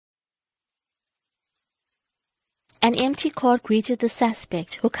An empty court greeted the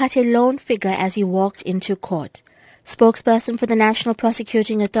suspect, who cut a lone figure as he walked into court. Spokesperson for the National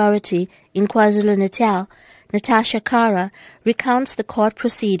Prosecuting Authority in KwaZulu-Natal, Natasha Kara, recounts the court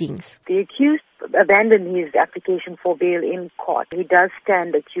proceedings. The accused abandoned his application for bail in court. He does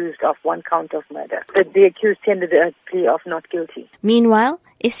stand accused of 1 count of murder, but the accused tendered a plea of not guilty. Meanwhile,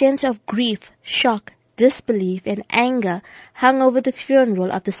 a sense of grief, shock, disbelief and anger hung over the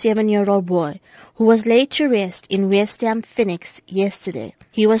funeral of the 7-year-old boy, who was laid to rest in West Ham, Phoenix, yesterday.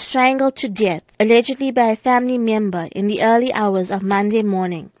 He was strangled to death, allegedly by a family member, in the early hours of Monday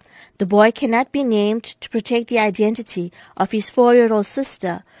morning. The boy cannot be named to protect the identity of his 4-year-old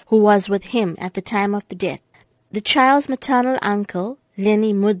sister, who was with him at the time of the death. The child's maternal uncle,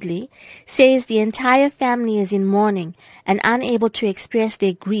 Lenny Mudley, says the entire family is in mourning and unable to express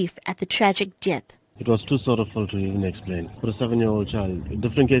their grief at the tragic death. It was too sorrowful to even explain. For a 7-year-old child, a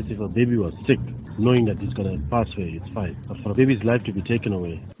different case if a baby was sick, knowing that he's going to pass away, it's fine. But for a baby's life to be taken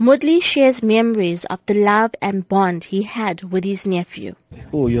away. Mudley shares memories of the love and bond he had with his nephew.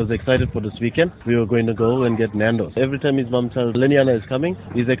 Oh, he was excited for this weekend. We were going to go and get Nando's. Every time his mom tells Leniana is coming,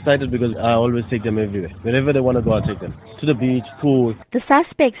 he's excited because I always take them everywhere. Wherever they want to go, I take them. To the beach, pool. The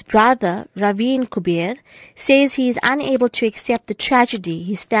suspect's brother, Raveen Kubir, says he is unable to accept the tragedy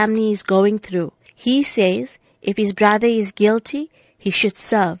his family is going through. He says if his brother is guilty, he should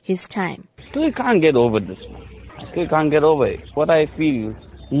serve his time. Still can't get over this. Still can't get over it. What I feel,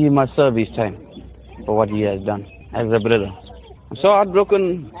 he must serve his time for what he has done as a brother. I'm so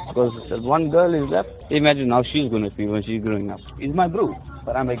heartbroken because one girl is left. Imagine how she's going to feel when she's growing up. He's my bro,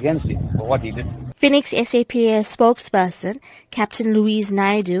 but I'm against him for what he did. Phoenix SAPS spokesperson, Captain Louise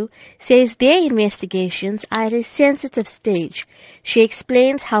Naidu, says their investigations are at a sensitive stage. She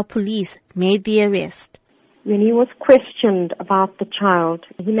explains how police made the arrest. When he was questioned about the child,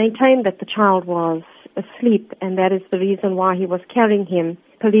 he maintained that the child was asleep, and that is the reason why he was carrying him.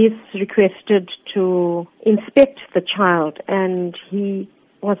 Police requested to inspect the child, and he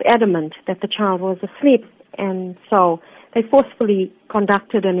was adamant that the child was asleep, and so they forcefully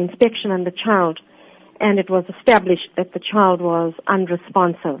conducted an inspection on the child, and it was established that the child was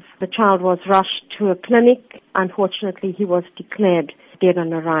unresponsive. The child was rushed to a clinic. Unfortunately, he was declared dead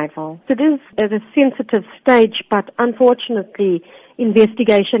on arrival. It is at a sensitive stage, but unfortunately,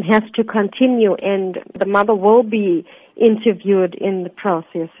 investigation has to continue, and the mother will be interviewed in the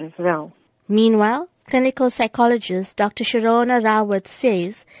process as well. Meanwhile, clinical psychologist Dr. Sharona Rawat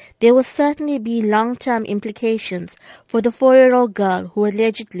says there will certainly be long-term implications for the 4-year-old girl who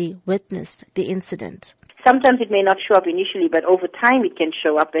allegedly witnessed the incident. Sometimes it may not show up initially, but over time it can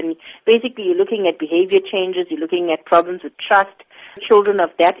show up. And basically you're looking at behavior changes, you're looking at problems with trust. Children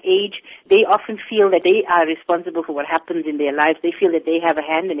of that age, they often feel that they are responsible for what happens in their lives. They feel that they have a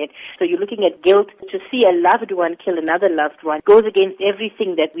hand in it. So you're looking at guilt. To see a loved one kill another loved one goes against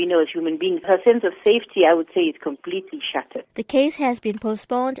everything that we know as human beings. Her sense of safety, I would say, is completely shattered. The case has been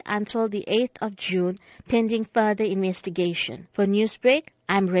postponed until the 8th of June, pending further investigation. For Newsbreak,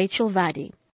 I'm Rachel Vadi.